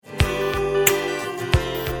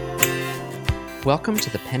Welcome to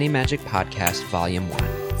the Penny Magic Podcast Volume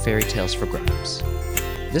 1, Fairy Tales for Grown-Ups.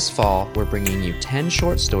 This fall, we're bringing you 10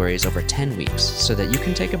 short stories over 10 weeks so that you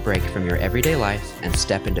can take a break from your everyday life and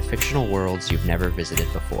step into fictional worlds you've never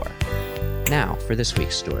visited before. Now, for this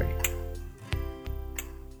week's story.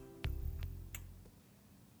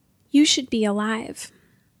 You should be alive.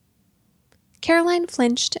 Caroline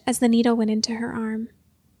flinched as the needle went into her arm.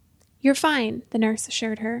 You're fine, the nurse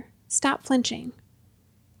assured her. Stop flinching.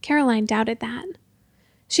 Caroline doubted that.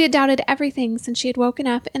 She had doubted everything since she had woken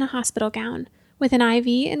up in a hospital gown, with an IV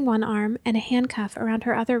in one arm and a handcuff around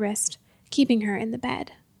her other wrist, keeping her in the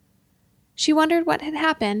bed. She wondered what had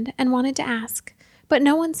happened and wanted to ask, but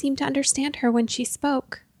no one seemed to understand her when she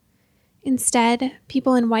spoke. Instead,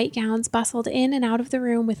 people in white gowns bustled in and out of the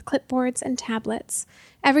room with clipboards and tablets,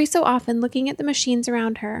 every so often looking at the machines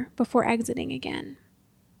around her before exiting again.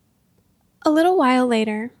 A little while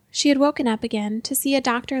later, she had woken up again to see a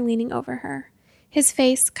doctor leaning over her, his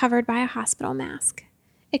face covered by a hospital mask,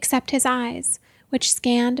 except his eyes, which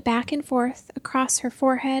scanned back and forth across her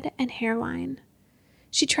forehead and hairline.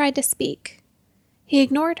 She tried to speak. He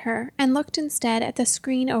ignored her and looked instead at the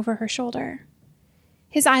screen over her shoulder.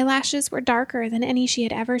 His eyelashes were darker than any she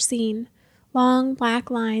had ever seen, long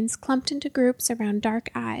black lines clumped into groups around dark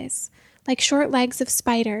eyes, like short legs of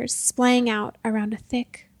spiders splaying out around a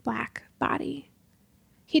thick, black body.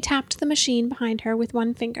 He tapped the machine behind her with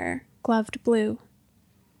one finger, gloved blue.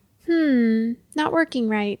 Not working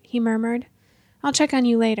right, he murmured. I'll check on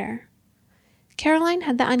you later. Caroline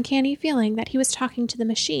had the uncanny feeling that he was talking to the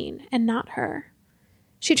machine and not her.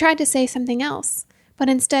 She tried to say something else, but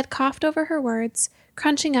instead coughed over her words,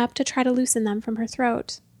 crunching up to try to loosen them from her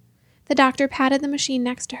throat. The doctor patted the machine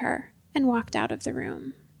next to her and walked out of the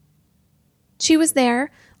room. She was there,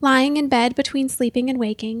 lying in bed between sleeping and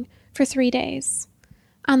waking, for 3 days.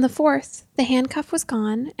 On the 4th, the handcuff was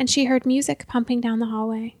gone, and she heard music pumping down the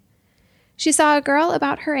hallway. She saw a girl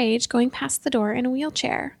about her age going past the door in a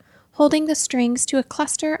wheelchair, holding the strings to a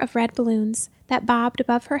cluster of red balloons that bobbed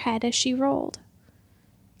above her head as she rolled.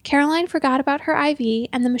 Caroline forgot about her IV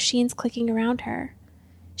and the machines clicking around her.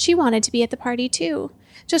 She wanted to be at the party too,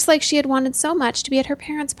 just like she had wanted so much to be at her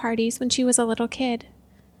parents' parties when she was a little kid.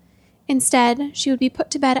 Instead, she would be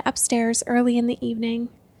put to bed upstairs early in the evening.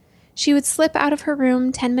 She would slip out of her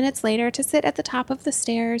room 10 minutes later to sit at the top of the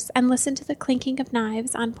stairs and listen to the clinking of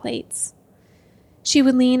knives on plates. She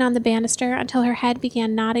would lean on the banister until her head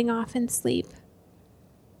began nodding off in sleep.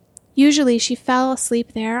 Usually she fell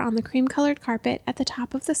asleep there on the cream-colored carpet at the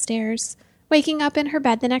top of the stairs, waking up in her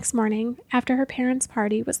bed the next morning after her parents'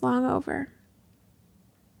 party was long over.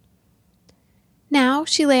 Now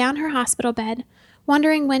she lay on her hospital bed,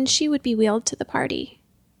 wondering when she would be wheeled to the party.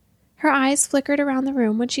 Her eyes flickered around the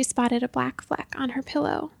room when she spotted a black fleck on her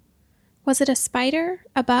pillow. Was it a spider?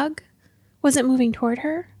 A bug? Was it moving toward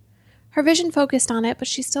her? Her vision focused on it, but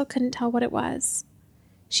she still couldn't tell what it was.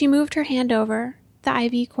 She moved her hand over, the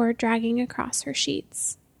IV cord dragging across her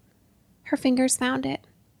sheets. Her fingers found it.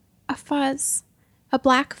 A fuzz. A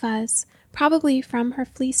black fuzz, probably from her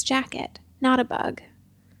fleece jacket, not a bug.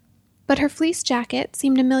 But her fleece jacket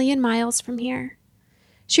seemed a million miles from here.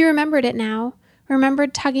 She remembered it now,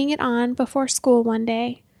 remembered tugging it on before school one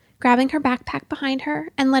day, grabbing her backpack behind her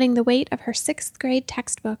and letting the weight of her 6th grade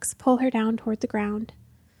textbooks pull her down toward the ground.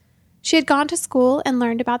 She had gone to school and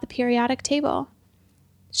learned about the periodic table.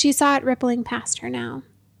 She saw it rippling past her now.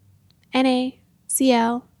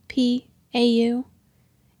 NaClPAU.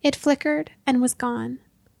 It flickered and was gone.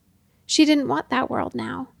 She didn't want that world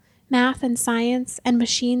now, math and science and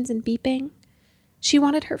machines and beeping. She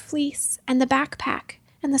wanted her fleece and the backpack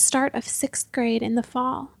and the start of 6th grade in the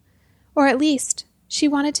fall. Or at least, she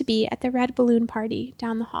wanted to be at the red balloon party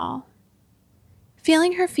down the hall.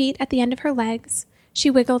 Feeling her feet at the end of her legs,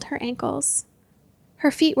 she wiggled her ankles.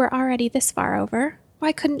 Her feet were already this far over.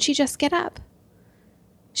 Why couldn't she just get up?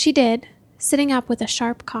 She did, sitting up with a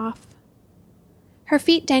sharp cough. Her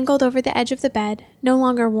feet dangled over the edge of the bed, no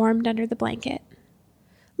longer warmed under the blanket.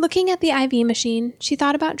 Looking at the IV machine, she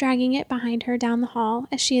thought about dragging it behind her down the hall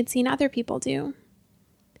as she had seen other people do.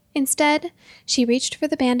 Instead, she reached for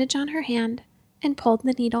the bandage on her hand and pulled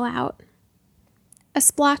the needle out. A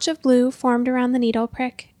splotch of blue formed around the needle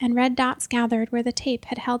prick, and red dots gathered where the tape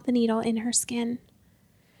had held the needle in her skin.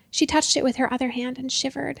 She touched it with her other hand and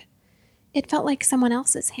shivered. It felt like someone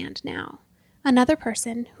else's hand now, another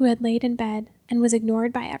person who had laid in bed and was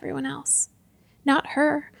ignored by everyone else. Not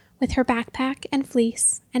her, with her backpack and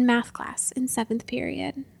fleece and math class in 7th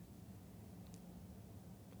period.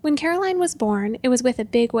 When Caroline was born, it was with a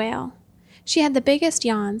big wail. She had the biggest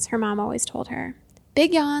yawns, her mom always told her.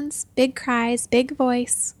 Big yawns, big cries, big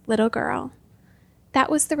voice, little girl. That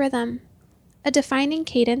was the rhythm. a defining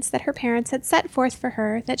cadence that her parents had set forth for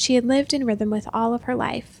her that she had lived in rhythm with all of her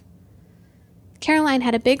life. Caroline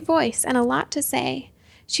had a big voice and a lot to say.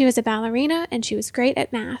 She was a ballerina and she was great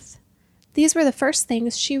at math. These were the first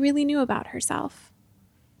things she really knew about herself.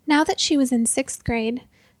 Now that she was in 6th grade,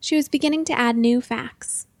 she was beginning to add new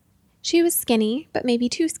facts. She was skinny, but maybe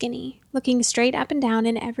too skinny, looking straight up and down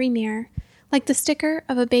in every mirror, like the sticker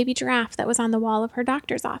of a baby giraffe that was on the wall of her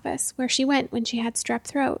doctor's office where she went when she had strep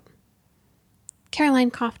throat.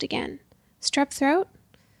 Caroline coughed again. Strep throat?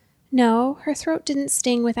 No, her throat didn't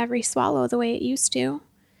sting with every swallow the way it used to.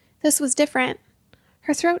 This was different.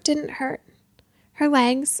 Her throat didn't hurt. Her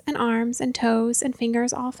legs and arms and toes and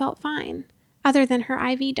fingers all felt fine, other than her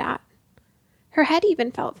IV dot. Her head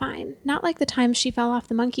even felt fine, not like the times she fell off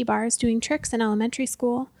the monkey bars doing tricks in elementary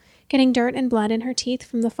school, getting dirt and blood in her teeth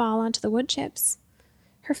from the fall onto the wood chips.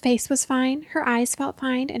 Her face was fine, her eyes felt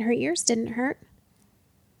fine, and her ears didn't hurt.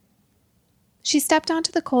 She stepped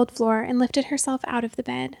onto the cold floor and lifted herself out of the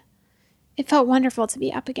bed. It felt wonderful to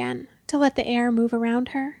be up again, to let the air move around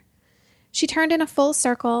her. She turned in a full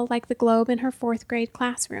circle like the globe in her 4th grade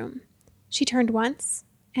classroom. She turned once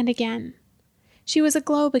and again. She was a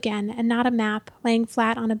globe again and not a map laying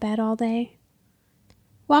flat on a bed all day.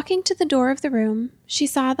 Walking to the door of the room, she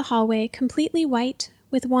saw the hallway completely white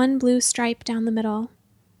with one blue stripe down the middle.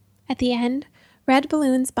 At the end, red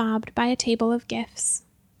balloons bobbed by a table of gifts.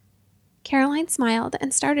 Caroline smiled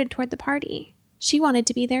and started toward the party. She wanted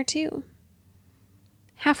to be there too.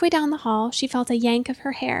 Halfway down the hall, she felt a yank of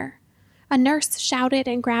her hair. A nurse shouted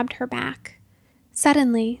and grabbed her back.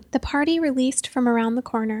 Suddenly, the party released from around the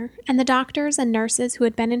corner, and the doctors and nurses who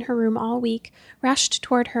had been in her room all week rushed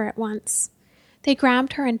toward her at once. They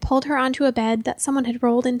grabbed her and pulled her onto a bed that someone had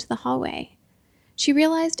rolled into the hallway. She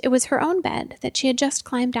realized it was her own bed that she had just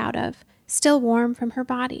climbed out of, still warm from her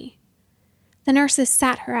body. The nurses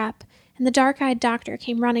sat her up, and the dark-eyed doctor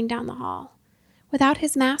came running down the hall. Without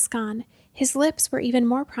his mask on, his lips were even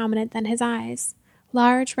more prominent than his eyes.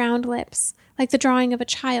 Large, round lips, like the drawing of a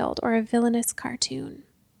child or a villainous cartoon.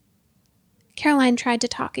 Caroline tried to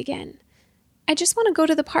talk again. I just want to go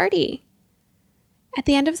to the party. At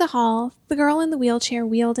the end of the hall, the girl in the wheelchair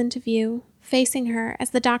wheeled into view, facing her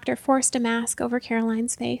as the doctor forced a mask over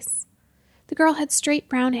Caroline's face. The girl had straight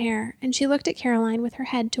brown hair, and she looked at Caroline with her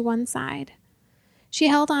head to one side. She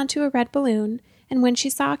held onto a red balloon, and when she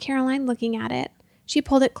saw Caroline looking at it, she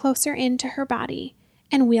pulled it closer into her body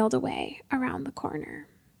and wheeled away around the corner.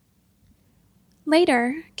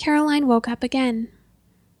 Later, Caroline woke up again.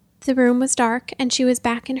 The room was dark, and she was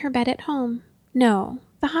back in her bed at home. No,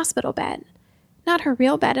 the hospital bed. Not her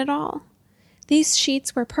real bed at all. These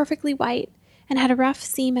sheets were perfectly white and had a rough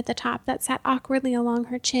seam at the top that sat awkwardly along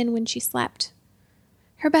her chin when she slept.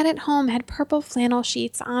 Her bed at home had purple flannel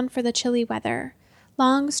sheets on for the chilly weather,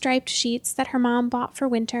 long striped sheets that her mom bought for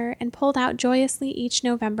winter and pulled out joyously each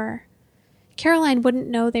November. Caroline wouldn't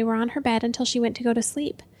know they were on her bed until she went to go to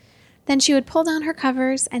sleep. Then she would pull down her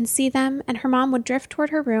covers and see them, and her mom would drift toward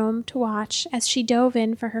her room to watch as she dove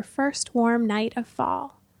in for her first warm night of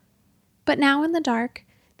fall. But now in the dark,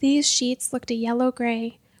 these sheets looked a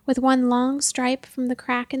yellow-gray, with one long stripe from the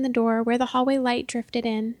crack in the door where the hallway light drifted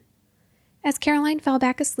in. As Caroline fell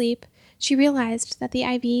back asleep, she realized that the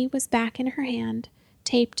IV was back in her hand,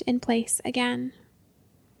 taped in place again.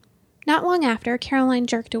 Not long after, Caroline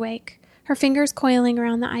jerked awake, her fingers coiling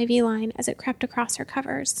around the IV line as it crept across her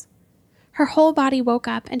covers. Her whole body woke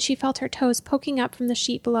up, and she felt her toes poking up from the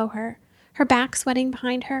sheet below her back sweating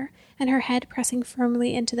behind her, and her head pressing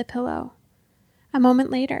firmly into the pillow. A moment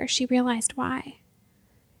later, she realized why.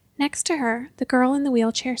 Next to her, the girl in the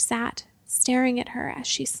wheelchair sat, staring at her as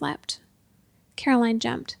she slept. Caroline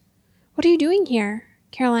jumped. "What are you doing here?"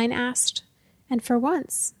 Caroline asked, and for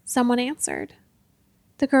once, someone answered.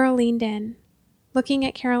 The girl leaned in, looking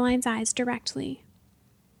at Caroline's eyes directly.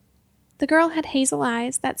 The girl had hazel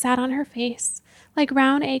eyes that sat on her face, like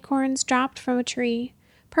round acorns dropped from a tree,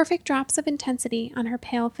 perfect drops of intensity on her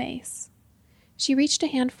pale face. She reached a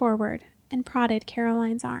hand forward and prodded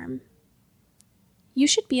Caroline's arm. "You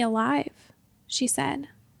should be alive," she said.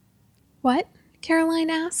 "What?" Caroline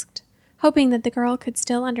asked, hoping that the girl could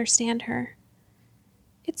still understand her.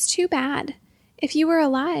 "It's too bad. If you were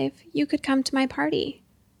alive, you could come to my party,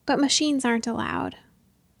 but machines aren't allowed."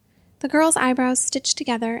 The girl's eyebrows stitched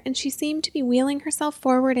together, and she seemed to be wheeling herself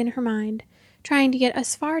forward in her mind, trying to get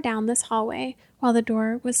as far down this hallway while the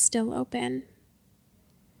door was still open.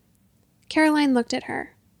 Caroline looked at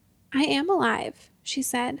her. "I am alive," she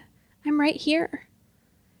said. "I'm right here."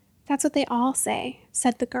 "That's what they all say,"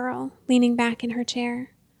 said the girl, leaning back in her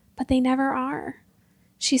chair. "But they never are."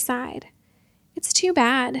 She sighed. "It's too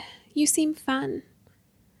bad. You seem fun."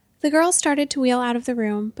 The girl started to wheel out of the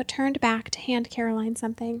room, but turned back to hand Caroline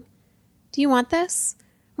something. Do you want this?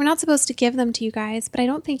 We're not supposed to give them to you guys, but I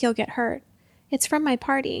don't think you'll get hurt. It's from my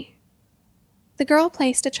party. The girl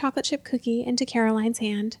placed a chocolate chip cookie into Caroline's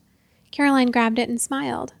hand. Caroline grabbed it and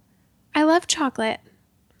smiled. I love chocolate.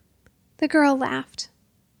 The girl laughed.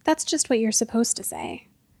 That's just what you're supposed to say.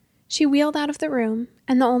 She wheeled out of the room,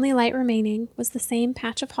 and the only light remaining was the same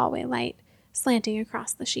patch of hallway light slanting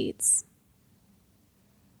across the sheets.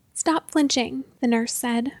 Stop flinching, the nurse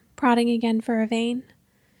said, prodding again for a vein.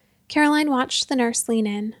 Caroline watched the nurse lean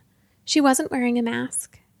in. She wasn't wearing a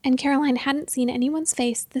mask, and Caroline hadn't seen anyone's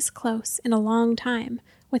face this close in a long time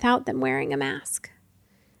without them wearing a mask.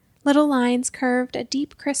 Little lines curved a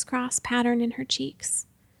deep crisscross pattern in her cheeks.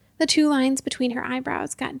 The 2 lines between her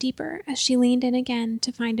eyebrows got deeper as she leaned in again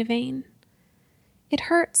to find a vein. It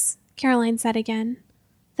hurts, Caroline said again.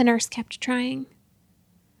 The nurse kept trying.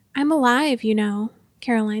 I'm alive, you know,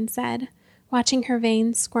 Caroline said, watching her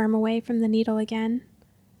veins squirm away from the needle again.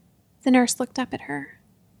 The nurse looked up at her.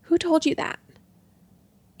 Who told you that?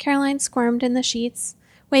 Caroline squirmed in the sheets,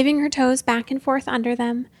 waving her toes back and forth under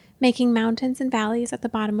them, making mountains and valleys at the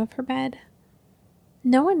bottom of her bed.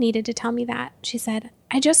 No one needed to tell me that, she said.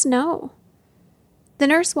 I just know. The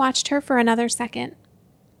nurse watched her for another second.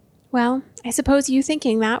 Well, I suppose you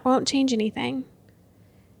thinking that won't change anything.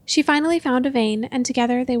 She finally found a vein, and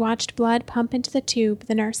together they watched blood pump into the tube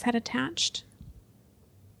the nurse had attached.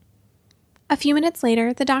 A few minutes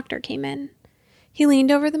later, the doctor came in. He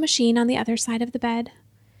leaned over the machine on the other side of the bed.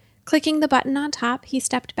 Clicking the button on top, he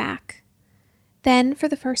stepped back. Then, for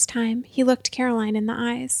the first time, he looked Caroline in the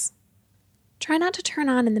eyes. Try not to turn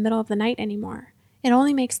on in the middle of the night anymore. It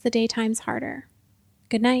only makes the daytimes harder.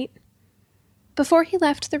 Good night. Before he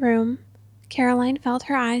left the room, Caroline felt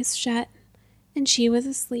her eyes shut, and she was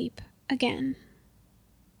asleep again.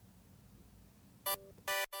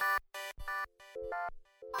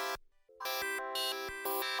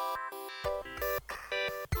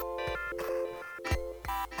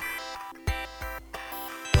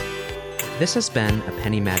 This has been a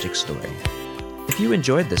Penny Magic story. If you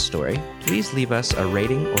enjoyed this story, please leave us a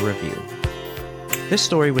rating or review. This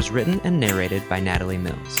story was written and narrated by Natalie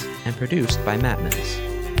Mills and produced by Matt Mills.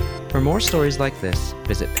 For more stories like this,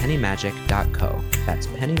 visit pennymagic.co. That's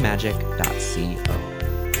pennymagic.co.